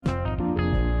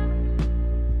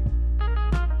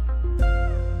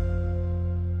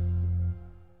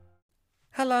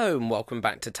Hello and welcome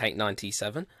back to Take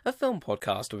 97, a film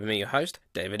podcast with me, your host,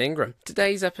 David Ingram.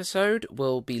 Today's episode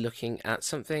will be looking at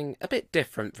something a bit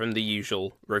different from the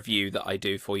usual review that I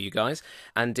do for you guys,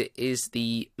 and it is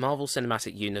the Marvel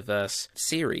Cinematic Universe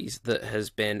series that has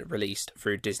been released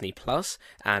through Disney Plus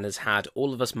and has had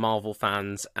all of us Marvel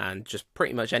fans and just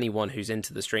pretty much anyone who's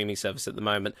into the streaming service at the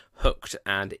moment hooked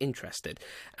and interested,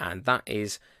 and that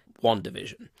is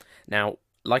WandaVision. Now,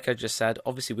 like I just said,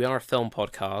 obviously we are a film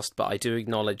podcast, but I do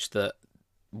acknowledge that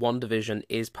WandaVision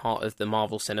is part of the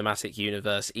Marvel Cinematic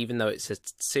Universe, even though it's a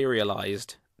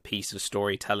serialized piece of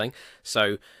storytelling.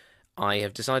 So I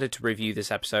have decided to review this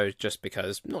episode just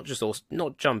because, not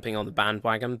jumping on the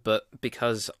bandwagon, but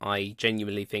because I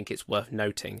genuinely think it's worth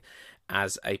noting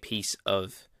as a piece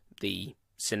of the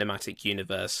cinematic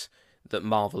universe that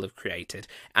Marvel have created,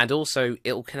 and also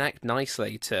it'll connect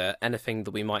nicely to anything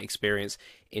that we might experience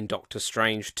in Doctor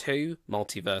Strange 2,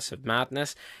 Multiverse of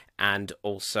Madness, and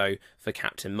also for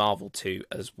Captain Marvel 2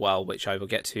 as well, which I will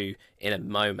get to in a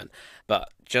moment. But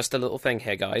just a little thing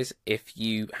here, guys, if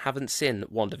you haven't seen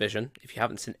WandaVision, if you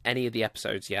haven't seen any of the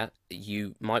episodes yet,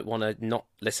 you might want to not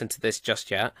listen to this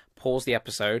just yet, pause the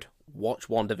episode, watch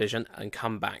WandaVision and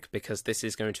come back, because this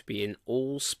is going to be an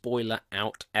all spoiler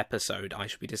out episode. I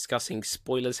should be discussing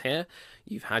spoilers here.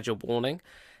 You've had your warning.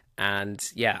 And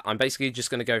yeah, I'm basically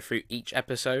just going to go through each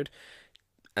episode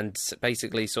and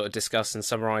basically sort of discuss and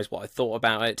summarize what I thought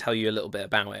about it, tell you a little bit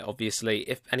about it. Obviously,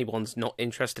 if anyone's not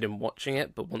interested in watching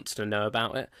it but wants to know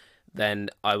about it, then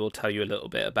I will tell you a little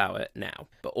bit about it now.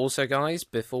 But also, guys,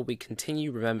 before we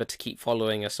continue, remember to keep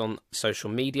following us on social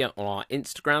media, on our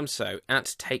Instagram, so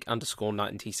at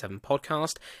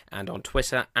take_97podcast, and on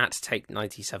Twitter at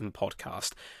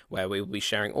take97podcast, where we will be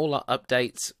sharing all our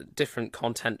updates, different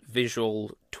content,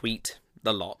 visual, tweet,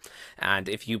 the lot. And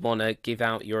if you want to give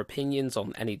out your opinions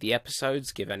on any of the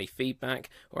episodes, give any feedback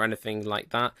or anything like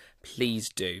that, please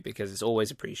do, because it's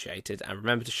always appreciated. And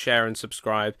remember to share and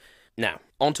subscribe. Now,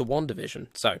 on to WandaVision.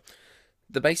 So,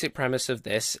 the basic premise of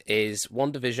this is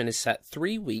WandaVision is set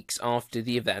 3 weeks after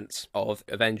the events of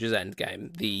Avengers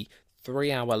Endgame, the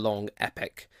 3-hour-long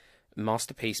epic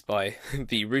masterpiece by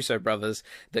the Russo brothers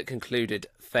that concluded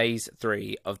Phase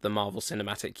 3 of the Marvel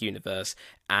Cinematic Universe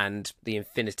and the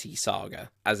Infinity Saga,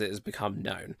 as it has become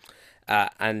known.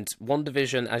 And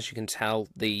WandaVision, as you can tell,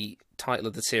 the title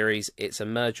of the series, it's a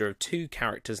merger of two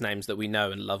characters' names that we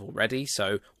know and love already.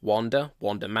 So Wanda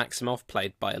Maximoff,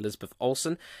 played by Elizabeth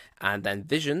Olsen, and then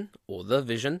Vision, or The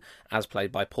Vision, as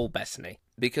played by Paul Bettany.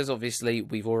 Because obviously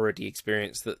we've already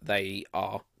experienced that they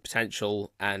are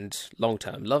potential and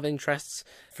long-term love interests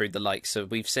through the likes of,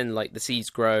 we've seen like the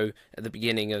seeds grow at the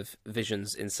beginning of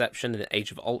Vision's inception in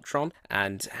Age of Ultron,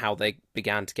 and how they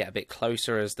began to get a bit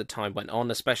closer as the time went on,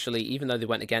 especially even though they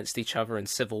went against each other in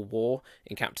Civil War,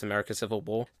 in Captain America Civil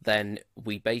War, then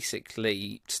we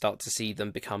basically start to see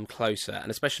them become closer, and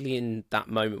especially in that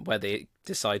moment where they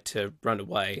decide to run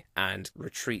away and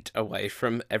retreat away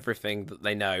from everything that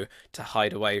they know to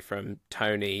hide away from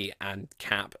Tony and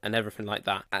Cap and everything like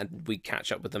that, and we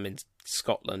catch up with them in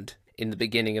Scotland in the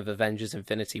beginning of Avengers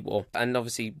Infinity War. And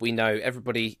obviously we know,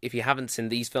 everybody, if you haven't seen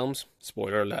these films,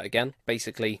 spoiler alert again,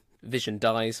 basically Vision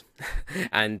dies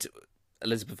and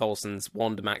Elizabeth Olsen's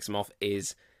Wanda Maximoff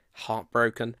is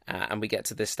heartbroken, and we get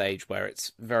to this stage where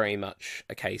it's very much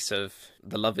a case of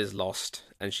the love is lost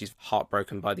and she's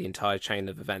heartbroken by the entire chain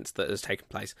of events that has taken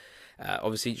place.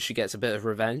 Obviously she gets a bit of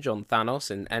revenge on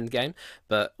Thanos in Endgame,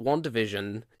 but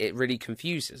WandaVision, it really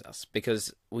confuses us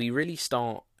because we really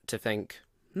start to think,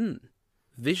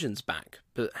 Vision's back,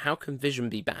 but how can Vision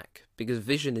be back? Because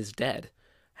Vision is dead.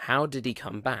 How did he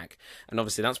come back? And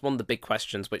obviously that's one of the big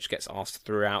questions which gets asked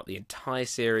throughout the entire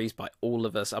series by all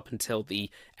of us up until the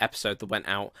episode that went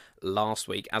out last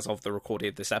week, as of the recording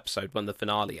of this episode when the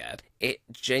finale aired. It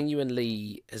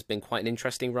genuinely has been quite an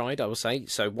interesting ride, I will say.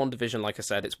 So WandaVision, like I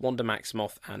said, it's Wanda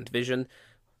Maximoff and Vision,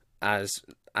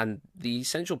 and the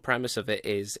essential premise of it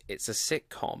is it's a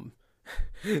sitcom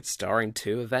starring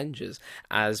two Avengers.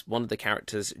 As one of the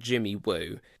characters, Jimmy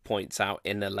Woo, points out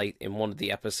in one of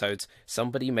the episodes,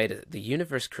 the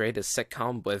universe created a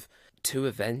sitcom with two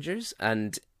Avengers,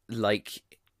 and like,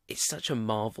 it's such a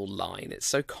Marvel line. It's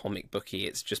so comic booky.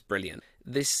 It's just brilliant.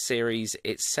 This series,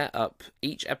 it's set up,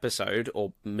 each episode,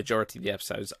 or majority of the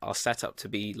episodes, are set up to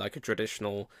be like a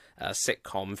traditional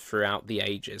sitcom throughout the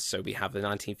ages. So we have the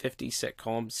 1950s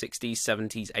sitcom, 60s,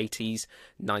 70s, 80s,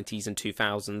 90s and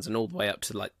 2000s, and all the way up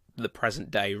to like the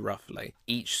present day, roughly.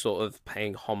 Each sort of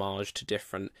paying homage to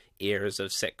different eras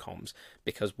of sitcoms,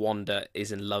 because Wanda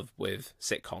is in love with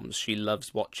sitcoms. She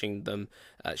loves watching them.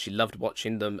 She loved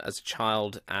watching them as a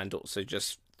child, and also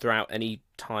just throughout any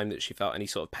time that she felt any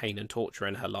sort of pain and torture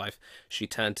in her life, she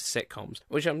turned to sitcoms,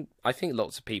 which I think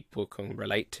lots of people can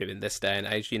relate to in this day and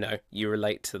age. You know, you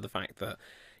relate to the fact that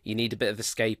you need a bit of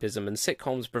escapism, and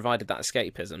sitcoms provided that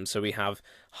escapism. So we have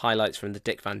highlights from The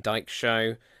Dick Van Dyke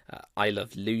Show, I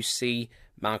Love Lucy,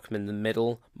 Malcolm in the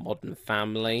Middle, Modern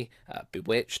Family,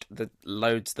 Bewitched, the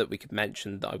loads that we could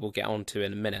mention that I will get onto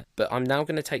in a minute. But I'm now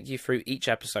going to take you through each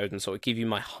episode and sort of give you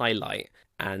my highlight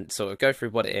and sort of go through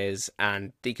what it is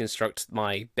and deconstruct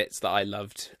my bits that I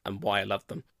loved and why I loved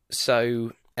them.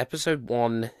 So episode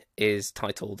 1 is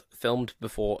titled Filmed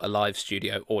Before a Live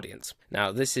Studio Audience.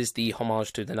 Now, this is the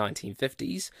homage to the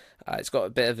 1950s. It's got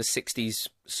a bit of a 60s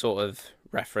sort of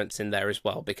reference in there as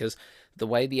well, because the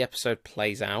way the episode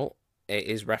plays out, it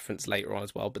is referenced later on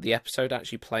as well, but the episode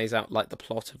actually plays out like the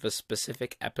plot of a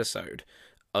specific episode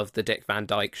of The Dick Van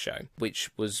Dyke Show, which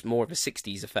was more of a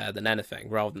 60s affair than anything,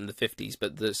 rather than the 50s.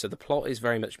 But so the plot is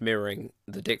very much mirroring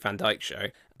The Dick Van Dyke Show,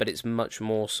 but it's much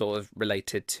more sort of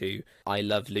related to I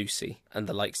Love Lucy and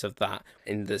the likes of that,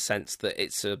 in the sense that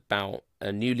it's about a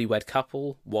newlywed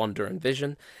couple, Wanda and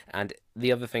Vision. And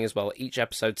the other thing as well, each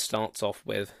episode starts off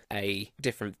with a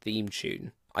different theme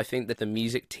tune. I think that the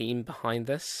music team behind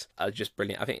this are just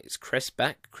brilliant. I think it's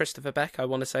Christopher Beck, I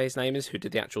want to say his name is, who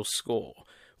did the actual score.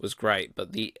 Was great,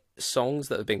 but the songs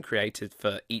that have been created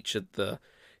for each of the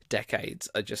decades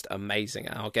are just amazing.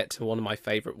 And I'll get to one of my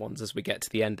favourite ones as we get to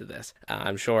the end of this.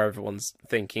 I'm sure everyone's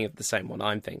thinking of the same one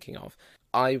I'm thinking of.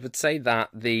 I would say that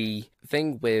the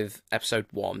thing with episode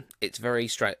 1, it's very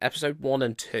straight. Episode 1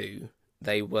 and 2,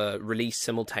 they were released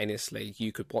simultaneously.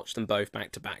 You could watch them both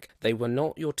back to back. They were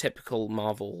not your typical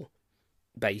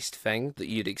Marvel-based thing that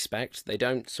you'd expect. They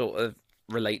don't sort of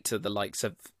relate to the likes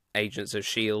of Agents of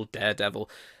S.H.I.E.L.D., Daredevil.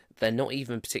 They're not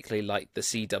even particularly like the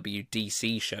CW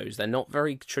DC shows. They're not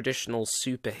very traditional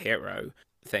superhero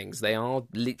things. They are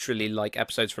literally like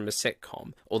episodes from a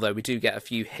sitcom, although we do get a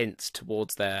few hints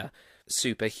towards their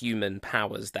superhuman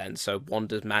powers then. So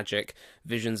Wanda's magic,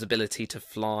 Vision's ability to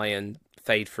fly and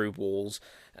fade through walls,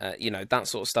 that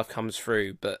sort of stuff comes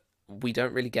through, but we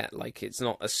don't really get, like, it's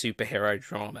not a superhero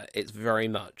drama. It's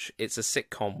a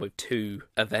sitcom with 2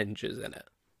 Avengers in it.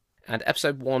 And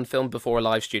episode 1, filmed before a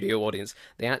live studio audience,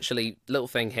 they actually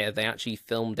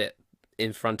filmed it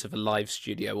in front of a live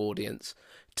studio audience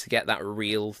to get that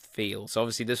real feel. So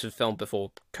obviously this was filmed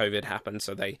before COVID happened,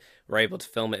 so they were able to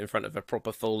film it in front of a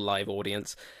proper full live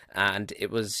audience, and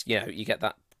it was, you get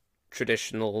that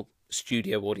traditional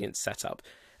studio audience setup.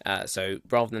 So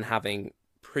rather than having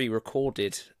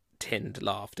pre-recorded canned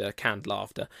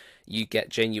laughter, you get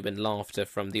genuine laughter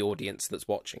from the audience that's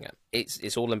watching it.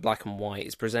 It's all in black and white.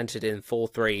 It's presented in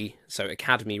 4:3, so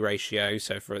Academy ratio,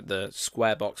 so for the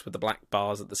square box with the black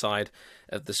bars at the side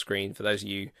of the screen. For those of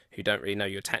you who don't really know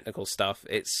your technical stuff,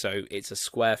 it's a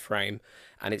square frame,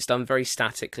 and it's done very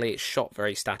statically. It's shot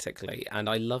very statically, and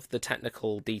I love the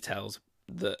technical details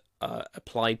that are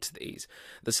applied to these.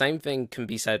 The same thing can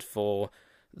be said for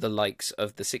the likes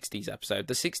of the 60s episode.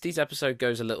 The 60s episode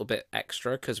goes a little bit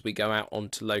extra because we go out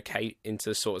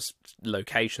into sort of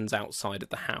locations outside of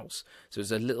the house, so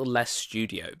it's a little less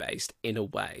studio based in a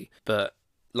way, but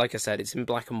like I said, it's in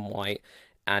black and white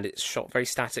and it's shot very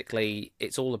statically.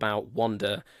 It's all about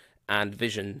Wanda and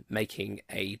Vision making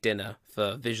a dinner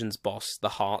for Vision's boss, the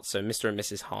Hart, so Mr. and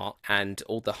Mrs. Hart, and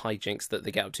all the hijinks that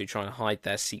they get up to trying to hide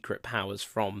their secret powers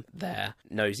from their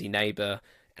nosy neighbour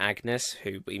Agnes,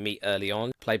 who we meet early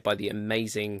on, played by the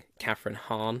amazing Kathryn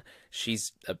Hahn.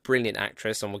 She's a brilliant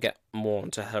actress, and we'll get more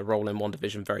onto her role in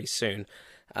WandaVision very soon,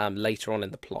 later on in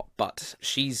the plot. But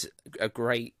she's a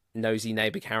great nosy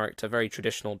neighbour character, very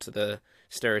traditional to the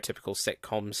stereotypical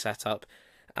sitcom setup.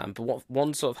 But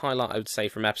one sort of highlight I would say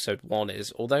from episode 1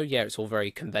 is, although, it's all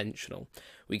very conventional,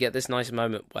 we get this nice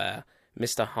moment where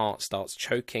Mr. Hart starts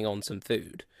choking on some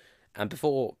food, and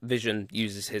before Vision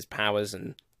uses his powers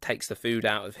and takes the food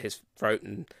out of his throat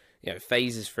and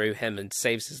phases through him and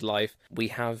saves his life, we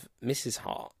have Mrs.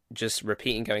 Hart just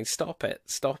repeating, going, "Stop it,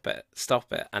 stop it,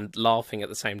 stop it," and laughing at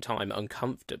the same time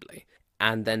uncomfortably.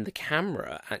 And then the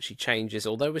camera actually changes.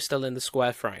 Although we're still in the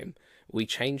square frame, we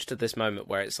change to this moment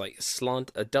where it's like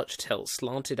a Dutch tilt,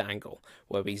 slanted angle,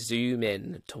 where we zoom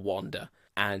in to Wanda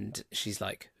and she's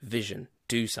like, "Vision,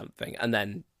 do something," and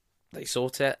then they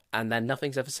sort it, and then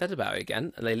nothing's ever said about it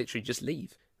again, and they literally just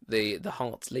leave. The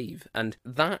Hearts leave, and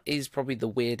that is probably the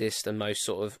weirdest and most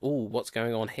sort of, "ooh, what's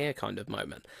going on here" kind of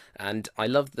moment. And I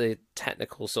love the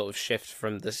technical sort of shift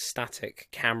from the static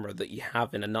camera that you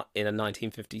have in a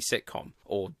 1950s sitcom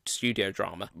or studio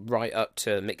drama, right up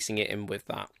to mixing it in with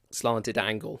that slanted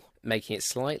angle, making it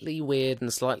slightly weird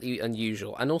and slightly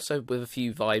unusual, and also with a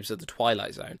few vibes of the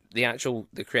Twilight Zone.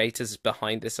 The creators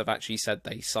behind this have actually said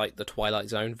they cite the Twilight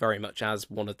Zone very much as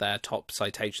one of their top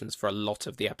citations for a lot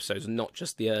of the episodes, not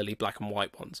just the early black and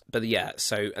white ones. But yeah,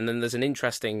 and then there's an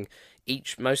interesting,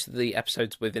 most of the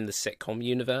episodes within the sitcom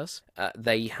universe,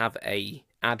 they have a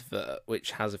advert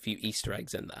which has a few Easter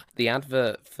eggs in there. The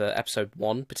advert for episode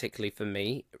 1, particularly for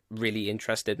me, really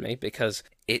interested me because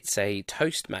it's a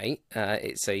Toastmate,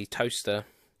 it's a toaster,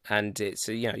 and it's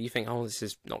you think, oh, this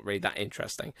is not really that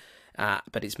interesting,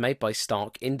 but it's made by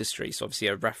Stark Industries, so obviously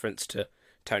a reference to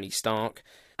Tony Stark.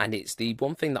 And it's the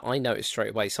one thing that I noticed straight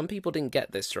away. Some people didn't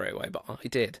get this straight away, but I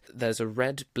did. There's a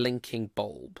red blinking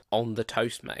bulb on the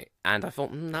Toastmate. And I thought,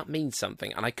 that means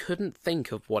something. And I couldn't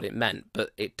think of what it meant,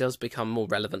 but it does become more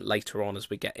relevant later on as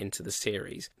we get into the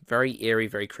series. Very eerie,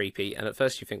 very creepy. And at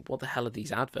first you think, what the hell are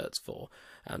these adverts for?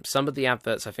 Some of the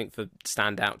adverts, I think,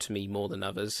 stand out to me more than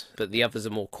others. But the others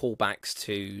are more callbacks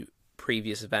to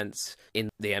previous events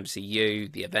in the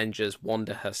MCU, the Avengers,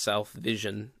 Wanda herself,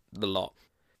 Vision, the lot.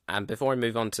 And before I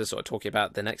move on to sort of talking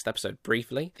about the next episode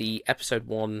briefly, the episode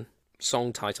 1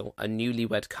 song title, A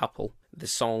Newlywed Couple, the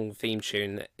song theme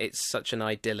tune, it's such an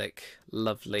idyllic,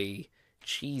 lovely,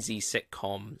 cheesy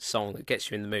sitcom song that gets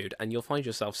you in the mood, and you'll find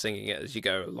yourself singing it as you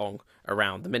go along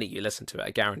around the minute you listen to it,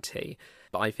 I guarantee.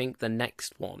 But I think the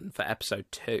next one for episode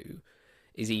 2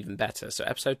 is even better. So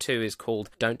episode 2 is called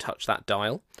Don't Touch That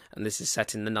Dial, and this is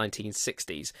set in the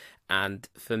 1960s. And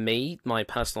for me, my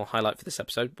personal highlight for this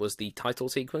episode was the title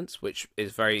sequence, which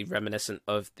is very reminiscent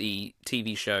of the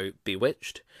TV show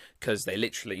Bewitched, because they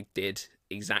literally did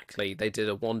a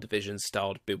WandaVision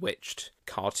styled Bewitched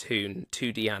cartoon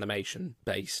 2D animation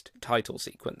based title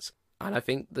sequence. And I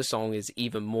think the song is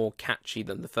even more catchy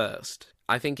than the first.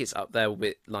 I think it's up there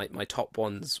with like my top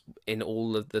ones in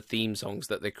all of the theme songs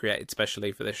that they created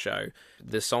especially for this show.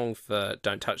 The song for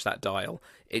Don't Touch That Dial,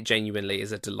 it genuinely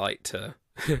is a delight to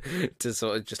to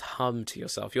sort of just hum to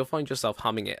yourself. You'll find yourself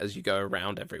humming it as you go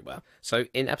around everywhere. So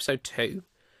in episode 2,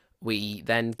 we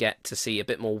then get to see a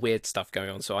bit more weird stuff going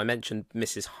on. So I mentioned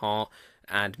Mrs. Hart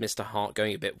and Mr. Hart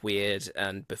going a bit weird,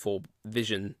 and before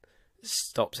Vision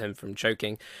stops him from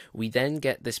choking, we then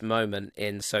get this moment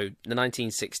in the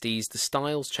 1960s. The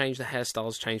styles change, the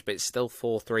hairstyles change, but it's still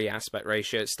 4:3 aspect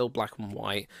ratio. It's still black and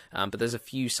white, but there's a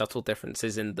few subtle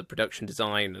differences in the production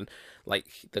design and like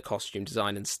the costume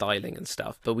design and styling and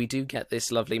stuff. But we do get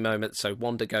this lovely moment. So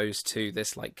Wanda goes to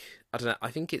this, like, I don't know, I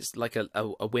think it's like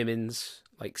a women's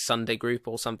like Sunday group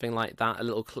or something like that, a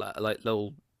little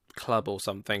little club or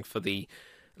something for the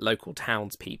local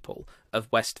townspeople of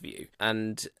Westview,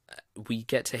 and we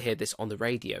get to hear this on the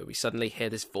radio. We suddenly hear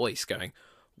this voice going,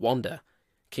 "Wanda,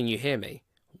 can you hear me?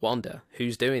 Wanda,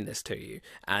 who's doing this to you?"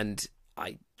 And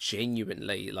I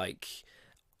genuinely,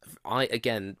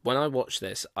 when I watched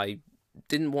this, I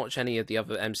didn't watch any of the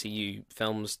other MCU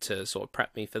films to sort of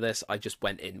prep me for this. I just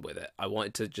went in with it. I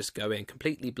wanted to just go in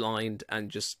completely blind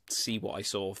and just see what I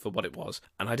saw for what it was.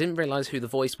 And I didn't realise who the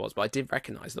voice was, but I did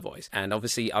recognise the voice. And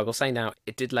obviously, I will say now,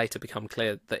 it did later become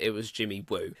clear that it was Jimmy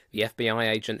Woo, the FBI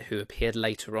agent who appeared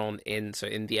later on in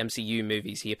the MCU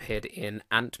movies. He appeared in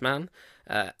Ant-Man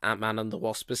and the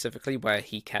Wasp specifically, where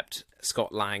he kept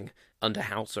Scott Lang under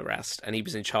house arrest, and he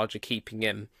was in charge of keeping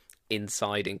him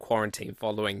inside in quarantine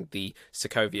following the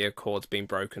Sokovia Accords being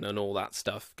broken and all that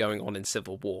stuff going on in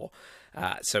Civil War.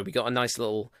 So we got a nice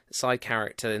little side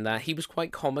character in there. He was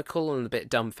quite comical and a bit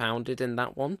dumbfounded in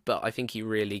that one, but I think he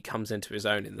really comes into his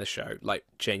own in the show. Like,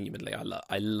 genuinely,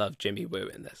 I love Jimmy Woo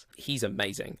in this. He's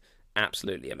amazing.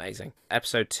 Absolutely amazing.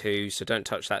 Episode 2, so Don't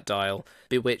Touch That Dial.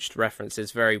 Bewitched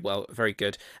references very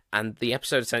good. And the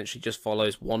episode essentially just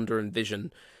follows Wanda and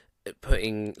Vision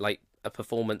putting like a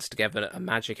performance together, a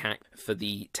magic act for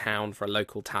the town, for a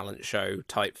local talent show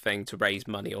type thing to raise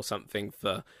money or something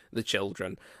for the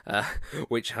children,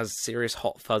 which has serious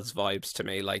Hot Fuzz vibes to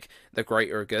me, like the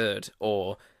greater good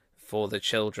or for the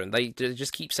children. They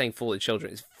just keep saying for the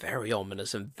children. It's very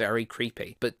ominous and very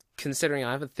creepy. But considering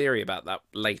I have a theory about that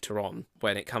later on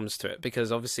when it comes to it,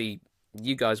 because obviously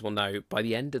you guys will know by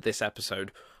the end of this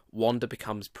episode, Wanda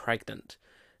becomes pregnant.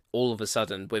 All of a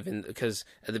sudden, because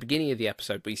at the beginning of the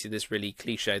episode, we see this really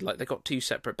cliched, like they got 2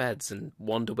 separate beds, and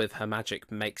Wanda with her magic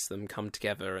makes them come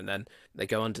together, and then they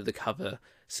go under the cover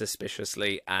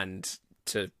suspiciously and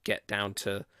to get down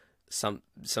to some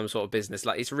sort of business.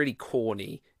 Like, it's really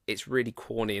corny. It's really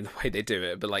corny in the way they do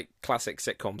it, but like classic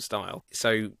sitcom style.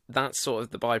 So that's sort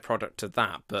of the byproduct of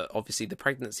that. But obviously, the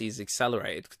pregnancy is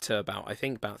accelerated to about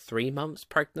 3 months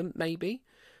pregnant, maybe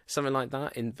something like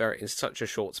that, in such a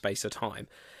short space of time.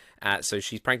 So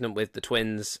she's pregnant with the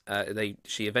twins.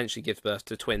 She eventually gives birth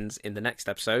to twins in the next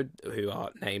episode, who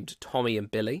are named Tommy and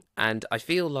Billy. And I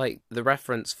feel like the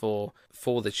reference for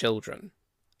the children,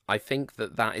 I think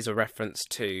that is a reference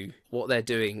to what they're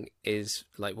doing is,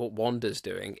 like, what Wanda's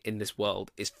doing in this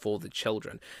world is for the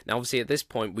children. Now, obviously, at this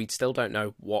point, we still don't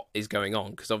know what is going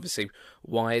on, because obviously,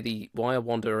 why are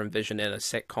Wanda and Vision in a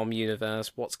sitcom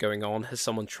universe? What's going on? Has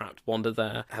someone trapped Wanda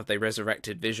there? Have they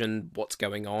resurrected Vision? What's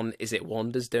going on? Is it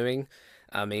Wanda's doing?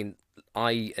 I mean,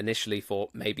 I initially thought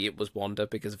maybe it was Wanda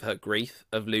because of her grief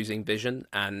of losing Vision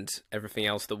and everything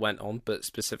else that went on, but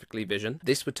specifically Vision.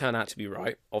 This would turn out to be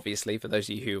right, obviously, for those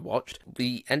of you who watched.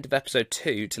 The end of episode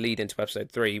 2 to lead into episode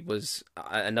 3 was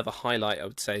another highlight, I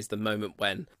would say, is the moment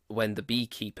when the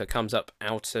beekeeper comes up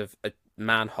out of a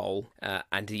manhole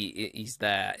and he's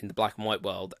there in the black and white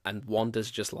world, and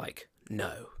Wanda's just like,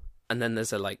 no. And then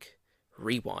there's a, like,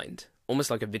 rewind, almost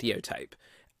like a videotape.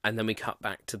 And then we cut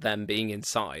back to them being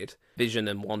inside, Vision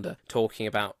and Wanda talking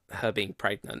about her being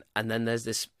pregnant. And then there's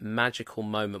this magical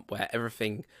moment where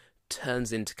everything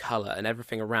turns into colour and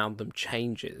everything around them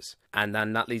changes. And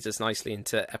then that leads us nicely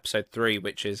into episode 3,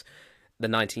 which is the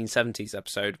 1970s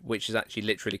episode, which is actually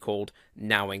literally called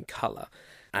Now in Colour.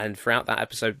 And throughout that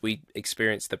episode, we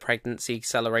experience the pregnancy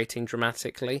accelerating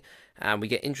dramatically, and we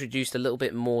get introduced a little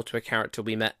bit more to a character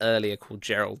we met earlier called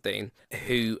Geraldine,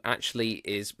 who actually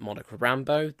is Monica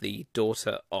Rambeau, the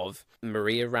daughter of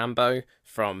Maria Rambeau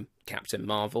from Captain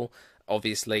Marvel.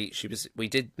 Obviously, we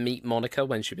did meet Monica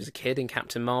when she was a kid in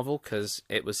Captain Marvel, because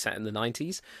it was set in the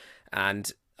 90s,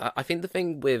 and I think the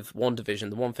thing with WandaVision,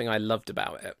 the one thing I loved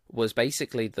about it, was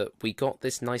basically that we got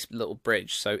this nice little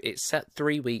bridge. So it's set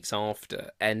 3 weeks after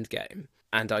Endgame.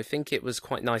 And I think it was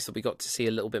quite nice that we got to see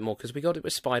a little bit more, because we got it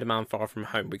with Spider-Man Far From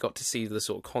Home. We got to see the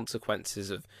sort of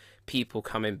consequences of people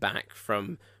coming back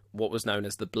from what was known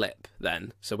as the blip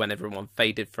then. So when everyone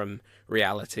faded from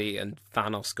reality and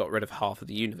Thanos got rid of half of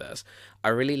the universe. I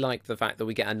really like the fact that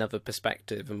we get another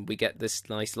perspective and we get this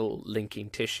nice little linking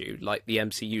tissue like the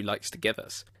MCU likes to give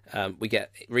us. We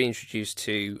get reintroduced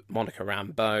to Monica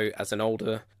Rambeau as an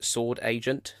older sword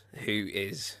agent who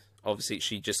is...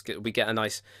 Obviously, we get a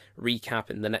nice recap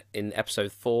in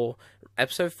episode 4.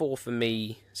 Episode 4 for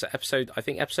me, I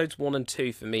think episodes 1 and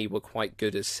 2 for me were quite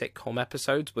good as sitcom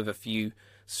episodes with a few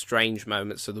strange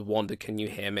moments. So the Wanda, can you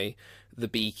hear me? The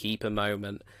beekeeper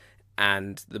moment,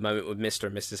 and the moment with Mr.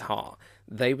 and Mrs. Hart.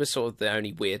 They were sort of the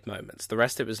only weird moments. The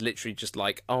rest of it was literally just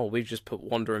like, oh, we've just put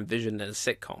Wanda and Vision in a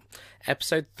sitcom.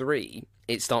 Episode 3,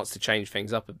 it starts to change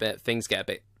things up a bit. Things get a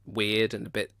bit weird and a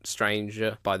bit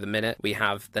stranger by the minute. We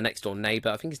have the next door neighbour,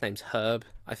 I think his name's Herb,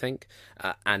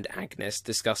 and Agnes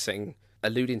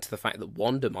alluding to the fact that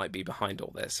Wanda might be behind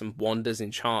all this, and Wanda's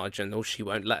in charge, and oh, she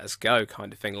won't let us go,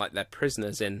 kind of thing, like they're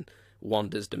prisoners in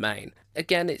Wanda's domain.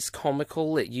 Again, it's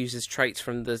comical, it uses traits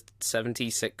from the 70s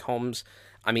sitcoms.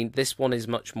 I mean, this one is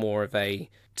much more of a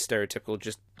stereotypical,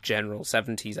 just general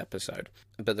 70s episode.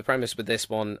 But the premise with this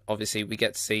one, obviously, we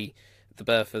get to see the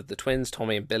birth of the twins,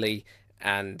 Tommy and Billy,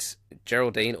 and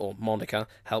Geraldine, or Monica,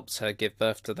 helps her give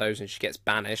birth to those, and she gets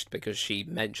banished because she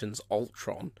mentions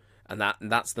Ultron. And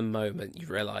that's the moment you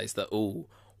realise that, ooh,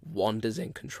 Wanda's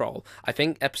in control. I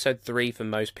think episode 3 for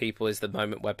most people is the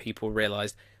moment where people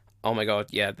realised, oh my god,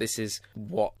 yeah, this is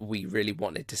what we really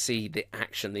wanted to see, the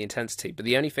action, the intensity. But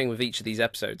the only thing with each of these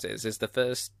episodes is the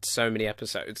first so many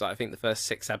episodes, I think the first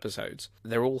 6 episodes,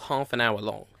 they're all half an hour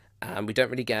long. And we don't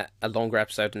really get a longer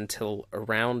episode until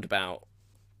around about...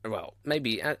 Well,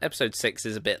 maybe episode 6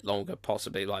 is a bit longer,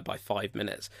 possibly like by 5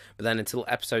 minutes. But then until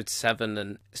episode 7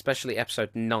 and especially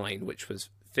episode 9, which was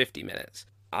 50 minutes,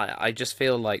 I just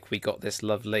feel like we got this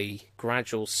lovely,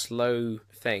 gradual, slow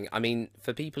thing. I mean,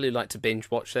 for people who like to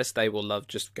binge watch this, they will love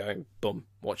just going, boom,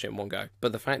 watch it in one go.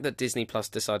 But the fact that Disney Plus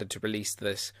decided to release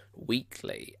this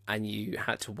weekly and you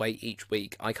had to wait each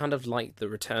week, I kind of like the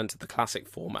return to the classic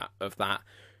format of that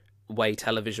way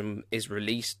television is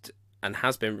released and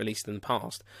has been released in the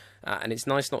past, and it's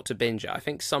nice not to binge it. I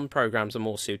think some programs are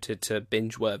more suited to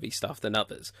binge-worthy stuff than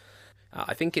others.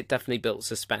 I think it definitely built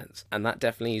suspense, and that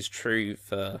definitely is true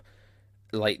for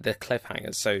like the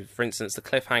cliffhangers. So, for instance, the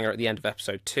cliffhanger at the end of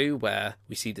episode 2, where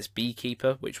we see this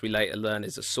beekeeper, which we later learn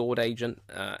is a sword agent,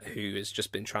 who has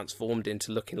just been transformed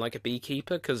into looking like a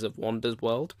beekeeper because of Wanda's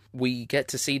world. We get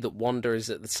to see that Wanda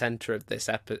is at the centre of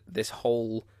this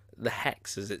whole... the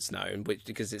hex, as it's known,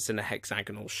 because it's in a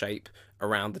hexagonal shape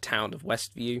around the town of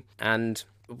Westview. And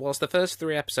whilst the first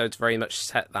 3 episodes very much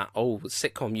set that, oh,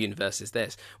 sitcom universe is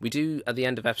this, we do, at the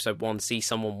end of episode 1, see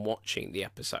someone watching the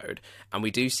episode, and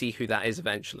we do see who that is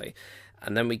eventually.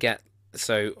 And then we get,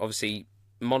 so obviously,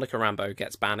 Monica Rambeau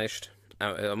gets banished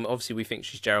Obviously, we think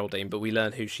she's Geraldine, but we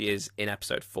learn who she is in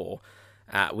episode 4,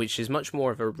 which is much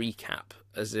more of a recap,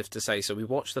 as if to say. So we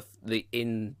watch the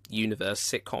in-universe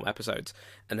sitcom episodes,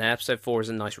 and then episode 4 is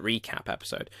a nice recap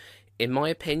episode. In my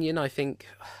opinion, I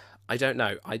don't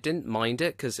know. I didn't mind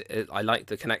it because I liked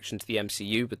the connection to the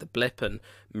MCU with the blip and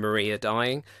Maria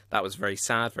dying. That was very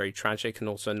sad, very tragic, and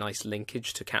also a nice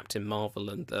linkage to Captain Marvel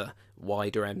and the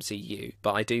wider MCU.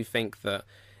 But I do think that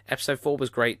episode 4 was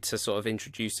great to sort of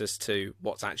introduce us to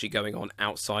what's actually going on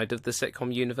outside of the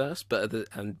sitcom universe,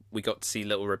 and we got to see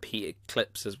little repeated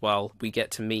clips as well. We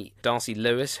get to meet Darcy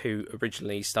Lewis, who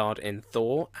originally starred in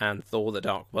Thor and Thor: The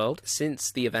Dark World.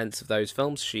 Since the events of those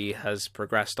films, she has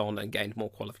progressed on and gained more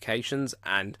qualifications,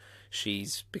 and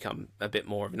she's become a bit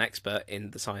more of an expert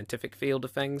in the scientific field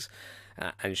of things,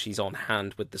 and she's on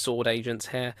hand with the sword agents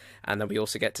here. And then we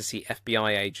also get to see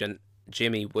FBI agent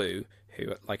Jimmy Woo,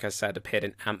 who, like I said, appeared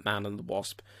in Ant-Man and the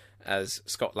Wasp as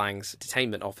Scott Lang's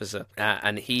detainment officer.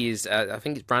 And he is, I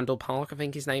think it's Brandon Park, I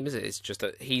think his name is.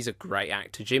 He's a great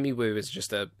actor. Jimmy Woo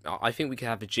is I think we could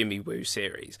have a Jimmy Woo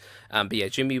series. But yeah,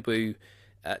 Jimmy Woo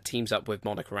teams up with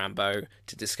Monica Rambeau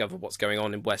to discover what's going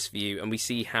on in Westview, and we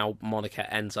see how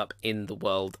Monica ends up in the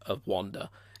world of Wanda.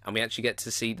 And we actually get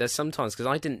to see, there's sometimes, because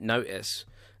I didn't notice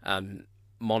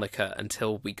Monica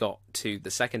until we got to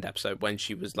the second episode when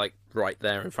she was like right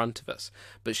there in front of us,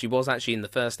 but she was actually in the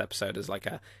first episode as like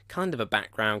a kind of a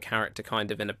background character, kind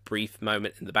of in a brief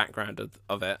moment in the background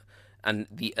of it, and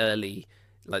the early,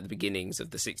 like the beginnings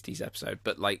of the 60s episode,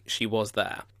 but like she was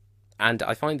there. And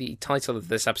I find the title of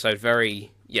this episode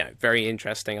very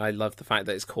interesting. I love the fact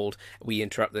that it's called We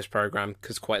Interrupt This Program,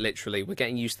 because quite literally we're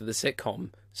getting used to the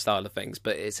sitcom style of things,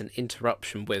 but it's an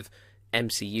interruption with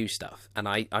MCU stuff, and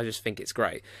I just think it's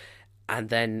great. And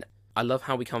then I love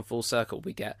how we come full circle.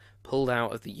 We get pulled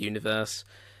out of the universe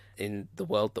in the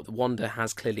world that Wanda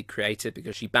has clearly created,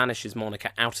 because she banishes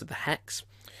Monica out of the Hex,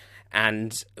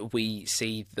 and we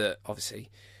see that,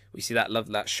 obviously, we see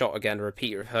that shot again, a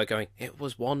repeater of her going, it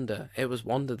was Wanda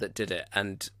that did it,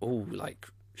 and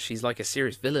she's like a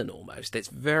serious villain almost. It's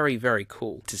very, very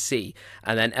cool to see.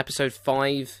 And then episode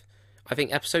 5, I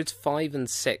think episodes 5 and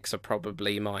 6 are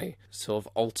probably my sort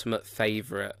of ultimate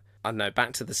favourite. I don't know,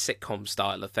 back to the sitcom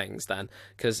style of things then,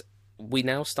 because we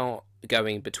now start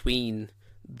going between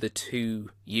the two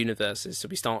universes. So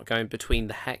we start going between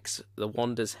the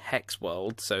Wanda's Hex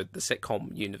world, so the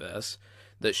sitcom universe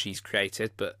that she's created,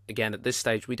 but again, at this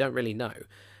stage, we don't really know.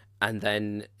 And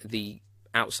then the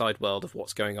outside world of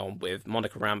what's going on with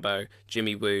Monica Rambeau,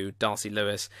 Jimmy Woo, Darcy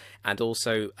Lewis, and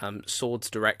also Swords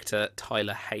director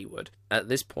Tyler Hayward. At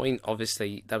this point,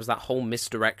 obviously, there was that whole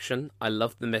misdirection. I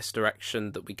loved the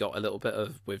misdirection that we got a little bit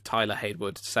of with Tyler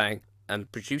Hayward saying,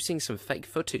 and producing some fake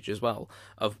footage as well,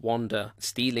 of Wanda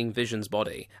stealing Vision's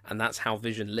body, and that's how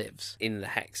Vision lives in the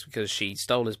Hex, because she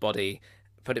stole his body,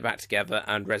 put it back together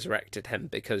and resurrected him,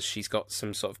 because she's got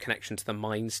some sort of connection to the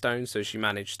Mind Stone, so she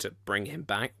managed to bring him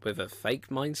back with a fake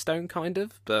Mind Stone, kind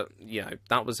of. But, you know,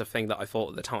 that was a thing that I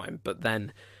thought at the time. But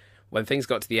then, when things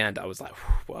got to the end, I was like,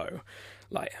 whoa,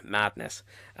 like, madness.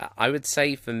 I would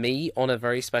say, for me, On a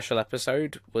Very Special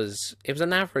Episode, it was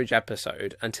an average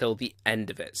episode until the end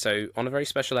of it. So, On a Very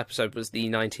Special Episode was the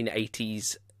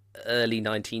 1980s, early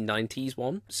 1990s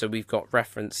one, so we've got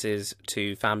references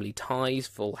to Family Ties,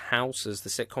 Full House as the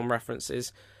sitcom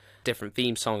references, different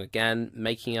theme song again,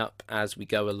 making up as we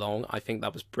go along. I think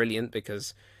that was brilliant,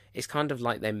 because it's kind of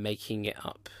like they're making it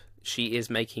up. She is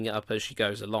making it up as she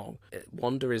goes along.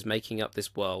 Wanda is making up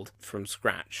this world from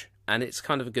scratch, and it's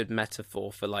kind of a good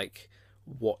metaphor for like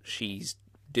what she's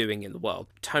doing in the world.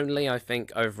 Tonally, I think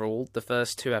overall the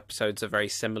first 2 episodes are very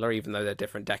similar, even though they're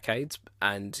different decades,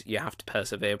 and you have to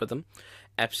persevere with them.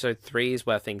 Episode 3 is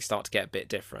where things start to get a bit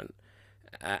different,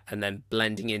 and then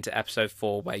blending into episode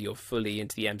 4 where you're fully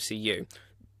into the MCU.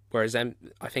 Whereas I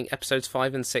think episodes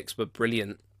 5 and 6 were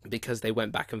brilliant because they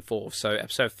went back and forth. So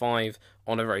episode 5,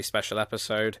 On a Very Special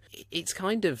Episode, it's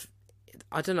kind of,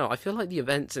 I don't know, I feel like the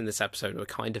events in this episode were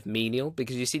kind of menial,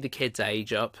 because you see the kids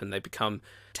age up and they become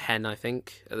 10, I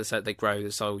think. At the set they grow,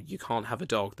 so you can't have a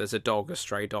dog. There's a dog, a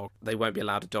stray dog. They won't be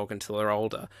allowed a dog until they're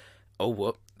older. Oh,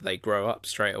 whoop, they grow up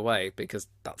straight away, because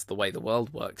that's the way the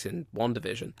world works in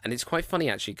WandaVision. And it's quite funny,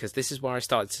 actually, because this is where I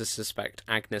started to suspect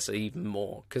Agnes even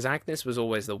more. Because Agnes was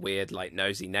always the weird, like,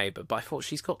 nosy neighbour, but I thought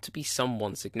she's got to be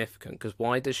someone significant, because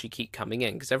why does she keep coming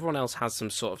in? Because everyone else has some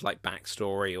sort of, like,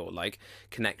 backstory or, like,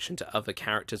 connection to other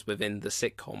characters within the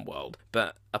sitcom world.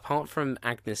 But apart from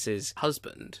Agnes's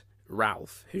husband,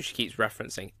 Ralph, who she keeps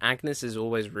referencing, Agnes is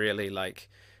always really, like,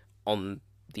 on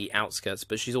the outskirts,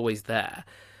 but she's always there.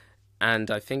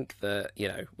 And I think that, you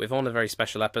know, with On a Very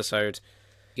Special Episode,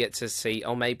 You get to see,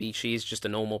 oh, maybe she is just a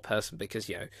normal person because,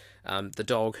 the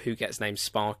dog who gets named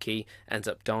Sparky ends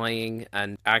up dying,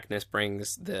 and Agnes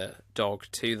brings the dog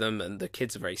to them, and the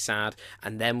kids are very sad.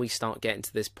 And then we start getting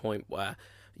to this point where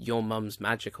your mum's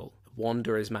magical.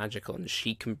 Wanda is magical, and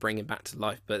she can bring him back to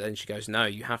life. But then she goes, no,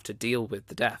 you have to deal with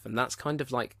the death. And that's kind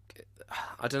of like,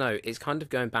 I don't know, it's kind of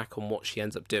going back on what she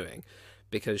ends up doing,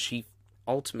 because she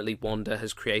ultimately, Wanda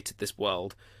has created this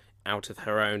world out of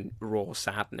her own raw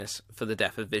sadness for the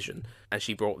death of Vision, and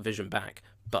she brought Vision back.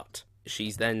 But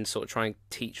she's then sort of trying to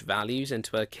teach values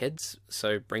into her kids,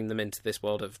 so bring them into this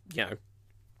world of,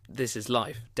 this is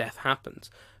life, death happens.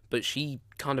 But she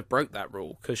kind of broke that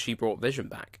rule because she brought Vision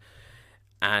back.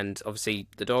 And obviously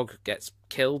the dog gets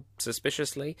killed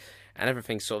suspiciously, and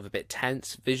everything's sort of a bit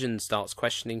tense. Vision starts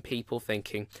questioning people,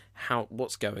 thinking,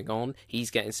 what's going on? He's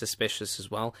getting suspicious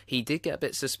as well. He did get a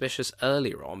bit suspicious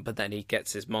earlier on, but then he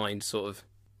gets his mind sort of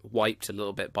wiped a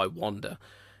little bit by Wanda.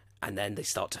 And then they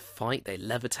start to fight, they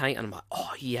levitate, and I'm like,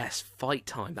 oh yes, fight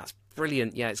time, that's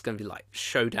brilliant. Yeah, it's going to be like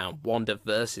showdown, Wanda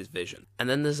versus Vision. And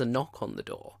then there's a knock on the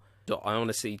door. I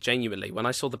honestly, genuinely, when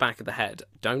I saw the back of the head,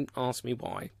 don't ask me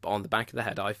why, but on the back of the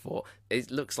head I thought, it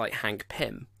looks like Hank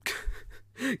Pym.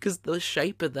 Because the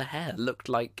shape of the hair looked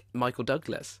like Michael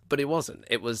Douglas. But it wasn't.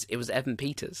 It was Evan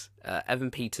Peters.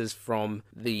 Evan Peters from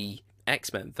the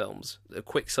X-Men films.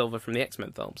 Quicksilver from the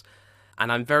X-Men films.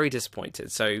 And I'm very disappointed.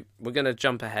 So we're going to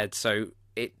jump ahead. So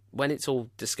when it's all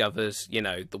discovered,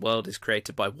 the world is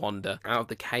created by Wanda out of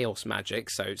the chaos magic,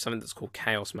 so something that's called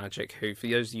chaos magic, who, for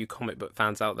those of you comic book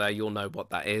fans out there, you'll know what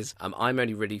that is. I'm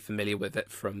only really familiar with it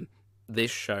from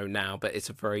this show now, but it's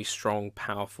a very strong,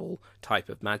 powerful type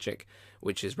of magic,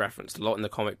 which is referenced a lot in the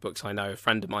comic books. I know a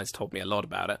friend of mine's told me a lot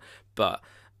about it, but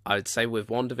I would say with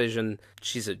WandaVision,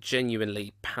 she's a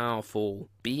genuinely powerful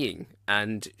being,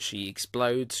 and she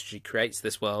explodes, she creates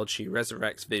this world, she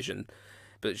resurrects Vision,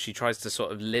 but she tries to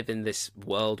sort of live in this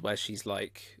world where she's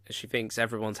like, she thinks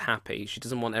everyone's happy. She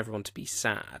doesn't want everyone to be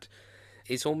sad.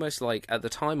 It's almost like, at the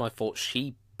time I thought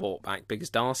she brought back,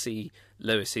 because Darcy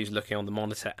Lewis, who's looking on the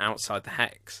monitor outside the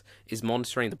Hex, is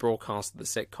monitoring the broadcast of the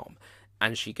sitcom.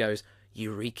 And she goes,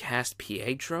 you recast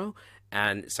Pietro?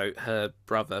 And so her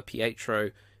brother, Pietro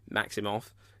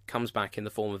Maximoff, comes back in the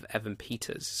form of Evan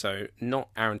Peters. So not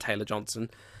Aaron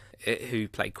Taylor-Johnson, who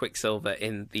played Quicksilver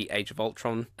in the Age of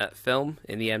Ultron film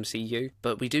in the MCU.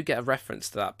 But we do get a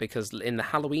reference to that, because in the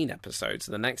Halloween episode,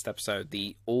 so the next episode,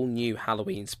 the all-new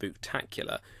Halloween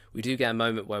Spooktacular, we do get a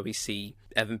moment where we see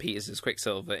Evan Peters as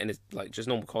Quicksilver in his just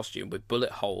normal costume with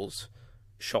bullet holes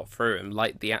shot through him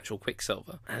like the actual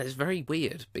Quicksilver. And it's very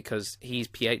weird because he's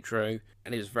Pietro,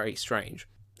 and it was very strange.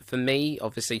 For me,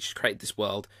 obviously, she created this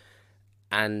world,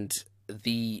 and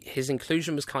his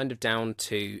inclusion was kind of down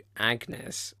to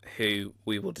Agnes, who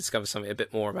we will discover something a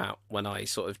bit more about when I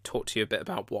sort of talk to you a bit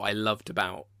about what I loved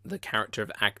about the character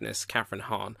of Agnes, Catherine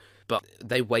Hahn. But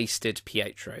they wasted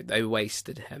Pietro. They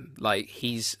wasted him.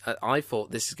 I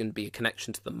thought this is going to be a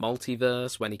connection to the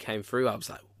multiverse. When he came through, I was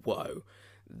like, whoa.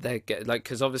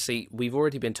 Because obviously we've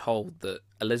already been told that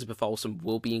Elizabeth Olsen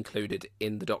will be included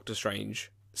in the Doctor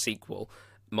Strange sequel,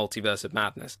 Multiverse of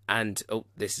Madness, and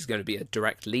this is going to be a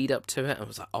direct lead up to it. I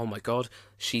was like, oh my god,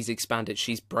 she's expanded,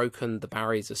 she's broken the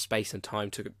barriers of space and time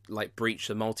to breach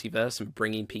the multiverse and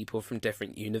bringing people from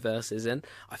different universes in.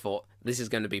 I thought this is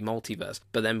going to be multiverse.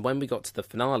 But then when we got to the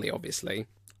finale, obviously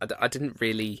I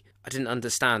didn't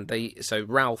understand. So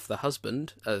Ralph, the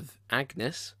husband of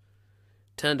Agnes,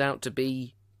 turned out to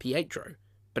be Pietro,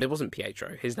 but it wasn't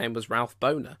Pietro. His name was Ralph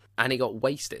Boner, and he got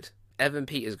wasted. Evan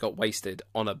Peters got wasted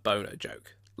on a Boner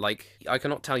joke. I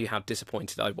cannot tell you how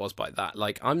disappointed I was by that.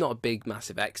 I'm not a big,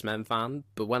 massive X-Men fan,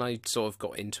 but when I sort of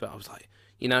got into it, I was like,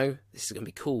 this is going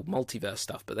to be cool, multiverse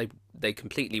stuff, but they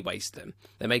completely wasted them.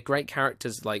 They made great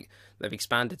characters, they've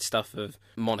expanded stuff of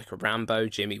Monica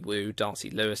Rambeau, Jimmy Woo, Darcy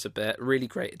Lewis a bit, really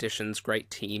great additions, great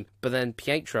team. But then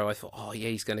Pietro, I thought, oh yeah,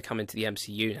 he's going to come into the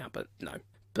MCU now, but no.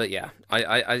 But yeah,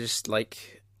 I just,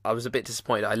 I was a bit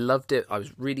disappointed. I loved it. I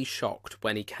was really shocked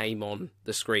when he came on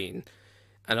the screen.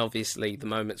 And obviously the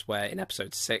moments where in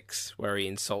episode 6 where he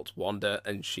insults Wanda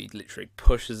and she literally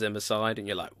pushes him aside and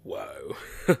you're like, whoa.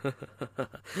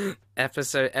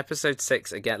 Episode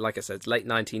 6, again, like I said, late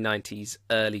 1990s,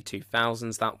 early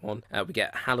 2000s, that one. We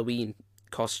get Halloween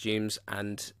costumes,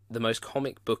 and the most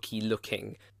comic booky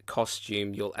looking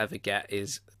costume you'll ever get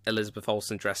is Elizabeth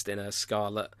Olsen dressed in a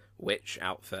Scarlet Witch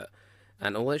outfit.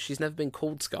 And although she's never been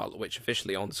called Scarlet Witch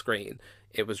officially on screen,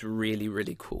 it was really,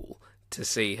 really cool to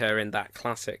see her in that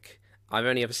classic. I've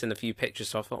only ever seen a few pictures,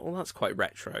 so I thought, oh, that's quite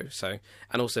retro.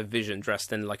 And also Vision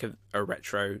dressed in a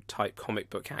retro type comic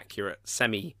book accurate,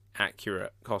 semi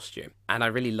accurate costume. And I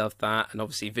really love that. And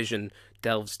obviously Vision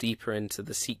delves deeper into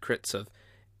the secrets of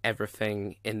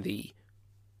everything in the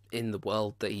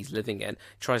world that he's living in,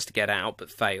 tries to get out but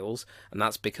fails, and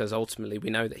that's because ultimately we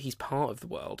know that he's part of the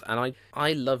world. And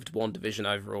I loved WandaVision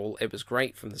overall. It was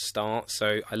great from the start.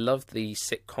 So I loved the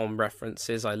sitcom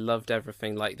references, I loved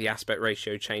everything, like the aspect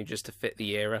ratio changes to fit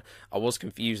the era. I was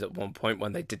confused at one point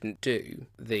when they didn't do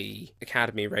the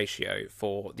Academy ratio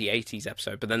for the 80s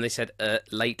episode, but then they said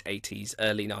late 80s,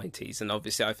 early 90s, and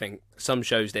obviously I think some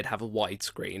shows did have a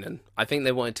widescreen, and I think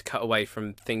they wanted to cut away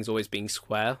from things always being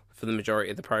square for the majority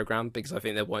of the program, because I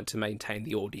think they want to maintain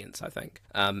the audience, I think.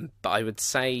 But I would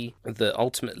say that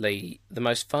ultimately the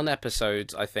most fun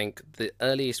episodes, I think the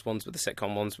earliest ones with the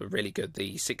sitcom ones were really good.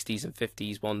 The 60s and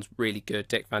 50s ones, really good.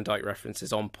 Dick Van Dyke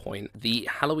references on point. The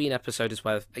Halloween episode is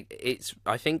where it's,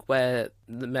 I think, where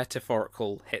the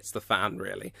metaphorical hits the fan,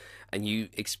 really, and you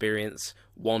experience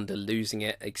Wanda losing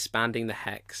it, expanding the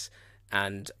hex.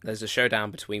 And there's a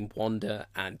showdown between Wanda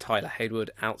and Tyler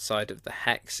Haywood outside of the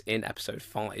Hex in episode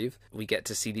 5. We get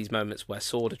to see these moments where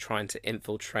S.W.O.R.D. are trying to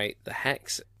infiltrate the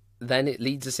Hex. Then it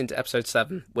leads us into episode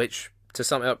 7, which, to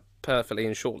sum it up perfectly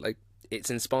and shortly, it's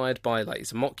inspired by,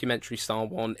 it's a mockumentary style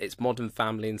one, it's Modern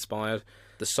Family inspired.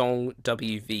 The song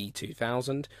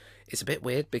WV2000, it's a bit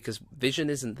weird because Vision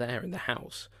isn't there in the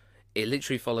house. It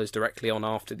literally follows directly on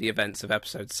after the events of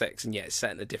episode 6, and yet it's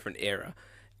set in a different era.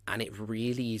 And it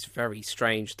really is very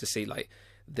strange to see,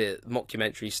 the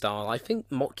mockumentary style. I think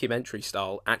mockumentary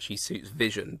style actually suits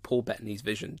Vision, Paul Bettany's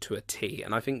Vision, to a T.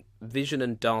 And I think Vision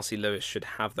and Darcy Lewis should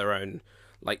have their own,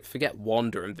 forget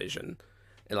Wanda and Vision,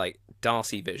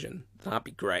 Darcy Vision. That'd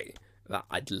be great.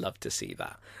 I'd love to see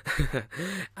that.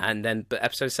 But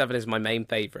episode 7 is my main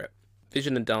favourite.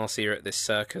 Vision and Darcy are at this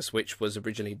circus, which was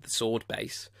originally the S.W.O.R.D.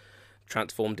 base,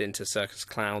 transformed into Circus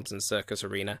Clowns and Circus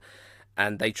Arena.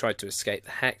 And they tried to escape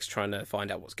the Hex, trying to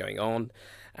find out what's going on.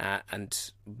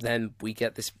 And then we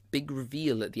get this big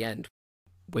reveal at the end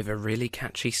with a really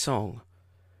catchy song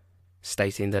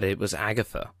stating that it was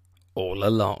Agatha all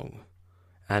along.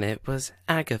 And it was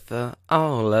Agatha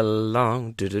all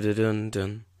along.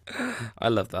 Dun-dun-dun-dun. I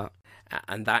love that.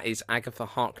 And that is Agatha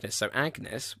Harkness. So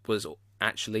Agnes was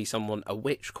actually a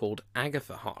witch called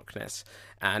Agatha Harkness.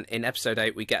 And in episode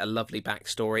 8, we get a lovely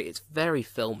backstory. It's very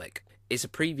filmic. It's a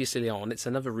previously on, it's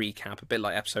another recap, a bit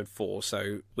like episode 4,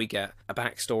 so we get a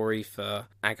backstory for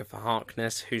Agatha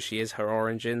Harkness, who she is, her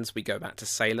origins. We go back to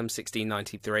Salem,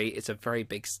 1693. It's a very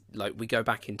big, we go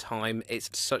back in time. It's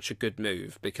such a good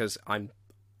move, because I'm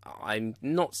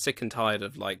not sick and tired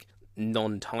of,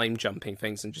 non-time jumping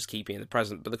things and just keeping in the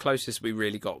present, but the closest we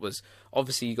really got was,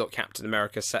 obviously you got Captain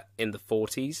America set in the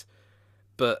 40s,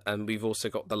 but we've also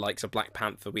got the likes of Black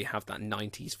Panther. We have that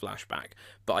 90s flashback.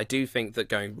 But I do think that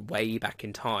going way back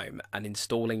in time and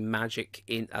installing magic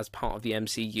in as part of the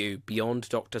MCU beyond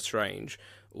Doctor Strange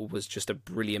was just a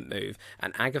brilliant move.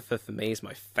 And Agatha, for me, is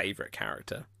my favourite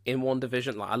character in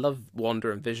WandaVision. I love Wanda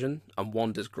and Vision, and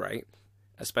Wanda's great,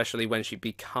 especially when she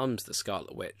becomes the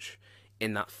Scarlet Witch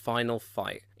in that final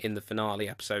fight in the finale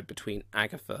episode between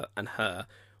Agatha and her,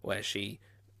 where she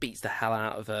beats the hell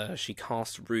out of her. She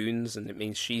casts runes, and it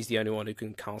means she's the only one who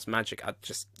can cast magic.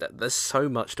 There's so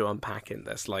much to unpack in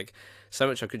this, so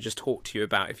much I could just talk to you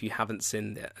about if you haven't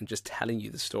seen it, and just telling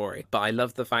you the story. But I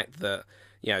love the fact that,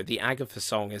 the Agatha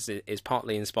song is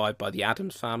partly inspired by the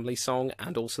Addams Family song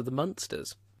and also the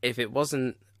Munsters. If it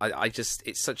wasn't,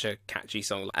 it's such a catchy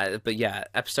song. But yeah,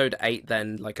 episode 8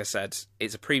 then, like I said,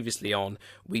 it's a previously on.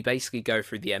 We basically go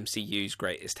through the MCU's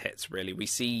greatest hits, really. We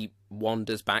see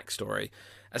Wanda's backstory.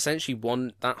 Essentially,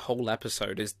 that whole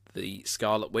episode is the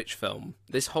Scarlet Witch film.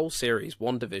 This whole series,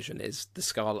 WandaVision, is the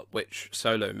Scarlet Witch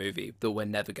solo movie that we're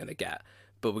never going to get.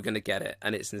 But we're going to get it,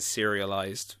 and it's in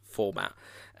serialized format.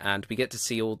 And we get to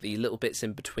see all the little bits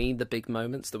in between the big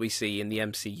moments that we see in the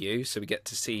MCU. So we get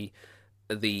to see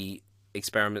the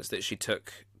experiments that she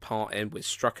took part in with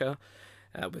Strucker,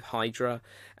 with Hydra,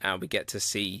 and we get to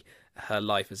see her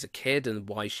life as a kid and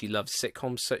why she loves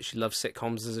sitcoms. So she loved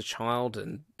sitcoms as a child,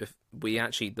 and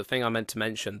the thing I meant to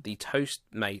mention, the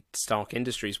Toastmate Stark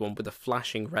Industries one with the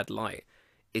flashing red light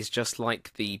is just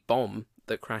like the bomb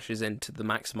that crashes into the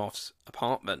Maximoff's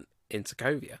apartment in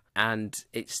Sokovia. And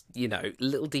it's,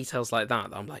 little details like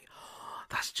that I'm like,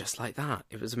 that's just like that.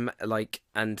 It was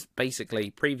and basically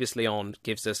previously on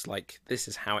gives us this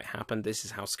is how it happened, this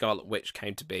is how Scarlet Witch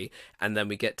came to be, and then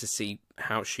we get to see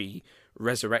how she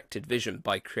resurrected Vision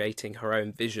by creating her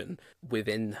own vision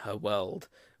within her world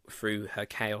through her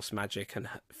chaos magic and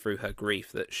through her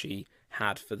grief that she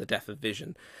had for the death of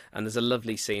Vision. And there's a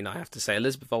lovely scene, I have to say.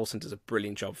 Elizabeth Olsen does a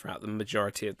brilliant job throughout the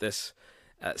majority of this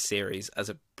series as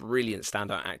a brilliant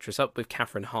standout actress, up with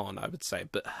Catherine Hahn, I would say,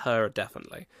 but her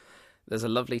definitely. There's a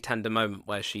lovely tender moment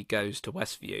where she goes to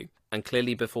Westview, and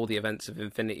clearly before the events of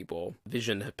Infinity War,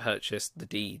 Vision had purchased the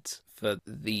deeds for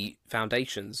the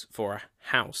foundations for a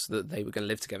house that they were going to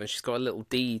live together. And she's got a little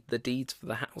deed, the deeds for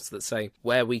the house that say,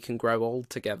 where we can grow old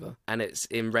together. And it's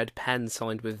in red pen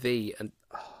signed with V. And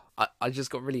I just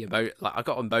got really I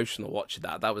got emotional watching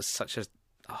that. That was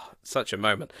such a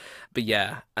moment. But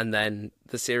yeah, and then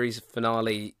the series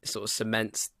finale sort of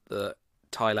cements that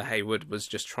Tyler Hayward was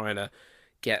just trying to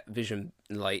get Vision,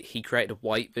 like he created a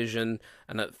white Vision,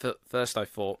 and at first I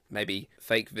thought maybe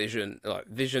fake Vision, like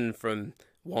Vision from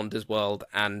Wanda's world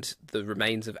and the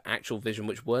remains of actual Vision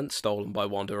which weren't stolen by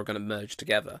Wanda are going to merge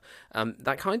together.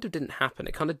 That kind of didn't happen.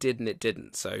 It kind of did and it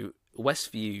didn't. So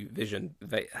Westview Vision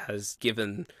has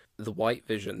given the white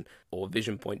Vision, or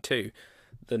Vision Point 2,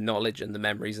 the knowledge and the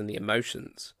memories and the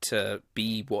emotions to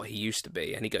be what he used to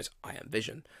be, and he goes, I am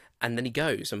Vision. And then he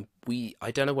goes, and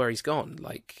I don't know where he's gone.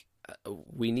 Like,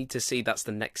 we need to see that's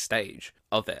the next stage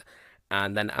of it.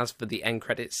 And then as for the end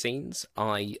credit scenes,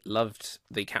 I loved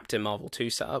the Captain Marvel 2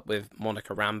 setup with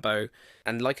Monica Rambeau.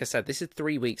 And like I said, this is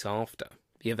 3 weeks after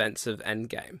the events of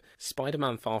Endgame.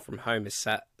 Spider-Man Far From Home is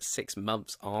set 6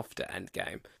 months after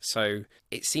Endgame. So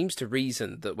it seems to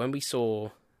reason that when we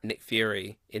saw Nick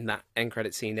Fury in that end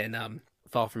credit scene in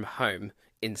Far From Home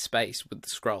in space with the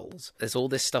Skrulls, there's all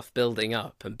this stuff building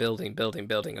up and building.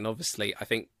 And obviously, I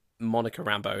think Monica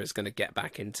Rambeau is going to get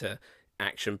back into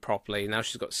action properly. Now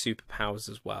she's got superpowers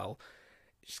as well.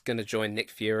 She's going to join Nick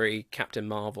Fury, Captain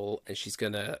Marvel, and she's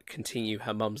going to continue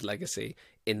her mum's legacy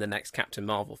in the next Captain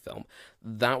Marvel film.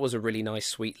 That was a really nice,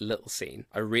 sweet little scene.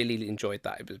 I really enjoyed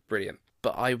that. It was brilliant.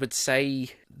 But I would say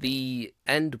the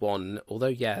end one, although,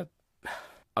 yeah,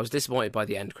 I was disappointed by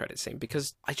the end credit scene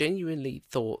because I genuinely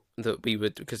thought that we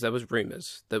would, because there was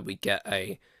rumours that we'd get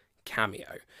a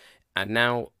cameo. And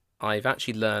now I've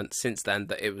actually learned since then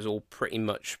that it was all pretty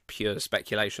much pure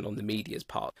speculation on the media's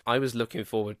part. I was looking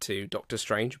forward to Doctor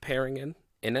Strange appearing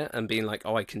in it and being like,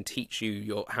 oh, I can teach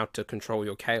you how to control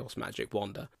your chaos magic,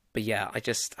 Wanda. But yeah,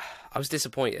 I was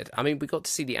disappointed. I mean, we got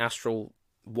to see the astral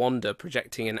Wanda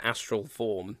projecting an astral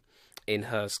form in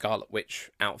her Scarlet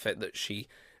Witch outfit that she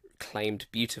claimed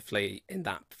beautifully in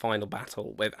that final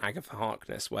battle with Agatha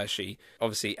Harkness, where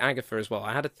obviously Agatha as well.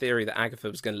 I had a theory that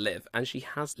Agatha was going to live, and she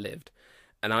has lived.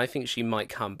 And I think she might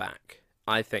come back.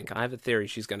 I have a theory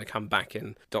she's going to come back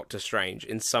in Doctor Strange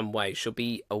in some way. She'll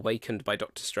be awakened by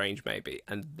Doctor Strange maybe,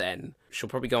 and then she'll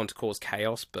probably go on to cause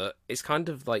chaos, but it's kind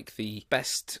of like the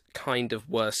best kind of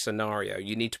worst scenario.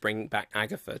 You need to bring back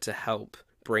Agatha to help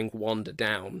bring Wanda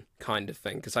down kind of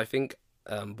thing, because I think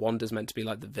Wanda's meant to be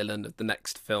like the villain of the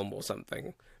next film or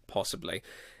something, possibly.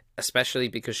 Especially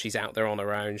because she's out there on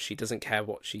her own. She doesn't care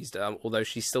what she's done, although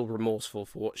she's still remorseful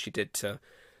for what she did to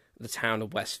the town of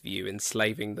Westview,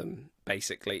 enslaving them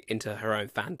basically into her own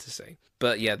fantasy.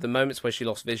 But yeah, the moments where she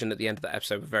lost Vision at the end of the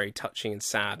episode were very touching and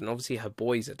sad, and obviously her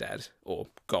boys are dead or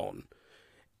gone.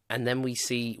 And then we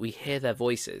hear their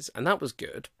voices, and that was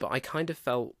good, but I kind of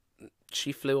felt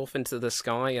she flew off into the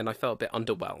sky and I felt a bit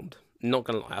underwhelmed. Not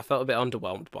gonna lie, I felt a bit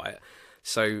underwhelmed by it.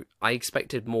 So I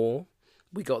expected more.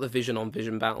 We got the Vision on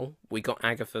Vision battle. We got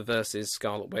Agatha versus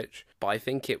Scarlet Witch. But I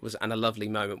think it was a lovely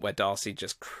moment where Darcy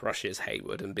just crushes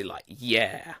Hayward and be like,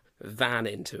 yeah, van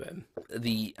into him.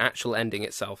 The actual ending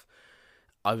itself,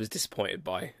 I was disappointed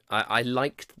by. I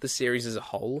liked the series as a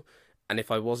whole. And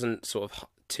if I wasn't sort of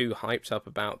too hyped up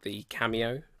about the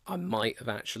cameo, I might have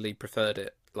actually preferred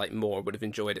it more, would have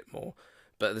enjoyed it more.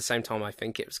 But at the same time, I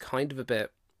think it was kind of a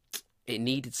bit, it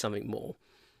needed something more.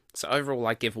 So overall,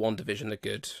 I give WandaVision a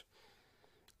good,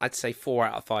 I'd say 4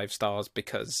 out of 5 stars,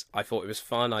 because I thought it was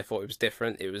fun, I thought it was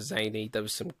different, it was zany, there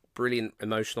was some brilliant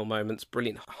emotional moments,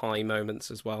 brilliant high moments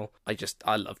as well.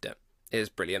 I loved it. It was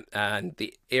brilliant. And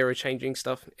the era-changing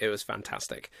stuff, it was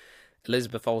fantastic.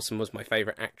 Elizabeth Olsen was my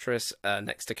favourite actress,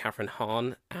 next to Catherine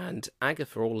Hahn, and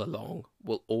Agatha all along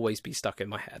will always be stuck in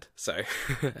my head. So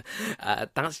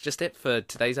that's just it for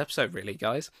today's episode, really,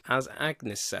 guys. As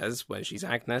Agnes says when she's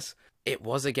Agnes, it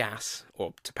was a gas,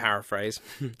 or to paraphrase.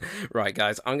 Right,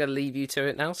 guys, I'm going to leave you to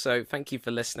it now, so thank you for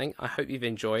listening. I hope you've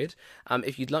enjoyed.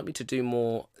 If you'd like me to do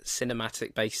more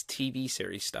cinematic-based TV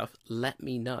series stuff, let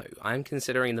me know. I'm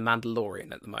considering The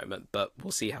Mandalorian at the moment, but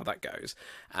we'll see how that goes.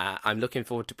 I'm looking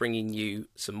forward to bringing you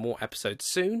some more episodes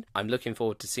soon. I'm looking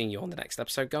forward to seeing you on the next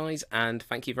episode, guys, and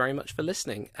thank you very much for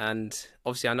listening. And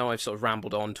obviously, I know I've sort of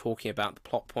rambled on talking about the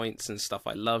plot points and stuff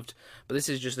I loved, but this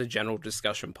is just a general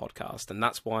discussion podcast, and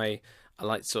that's why I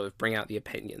like to sort of bring out the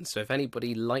opinions. So if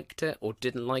anybody liked it or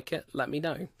didn't like it, let me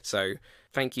know. So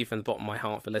Thank you from the bottom of my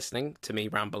heart for listening to me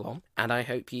ramble on, and I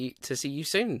hope to see you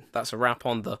soon. That's a wrap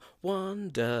on the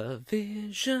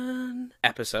WandaVision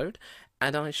episode,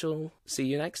 and I shall see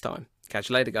you next time. Catch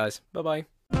you later, guys. Bye-bye.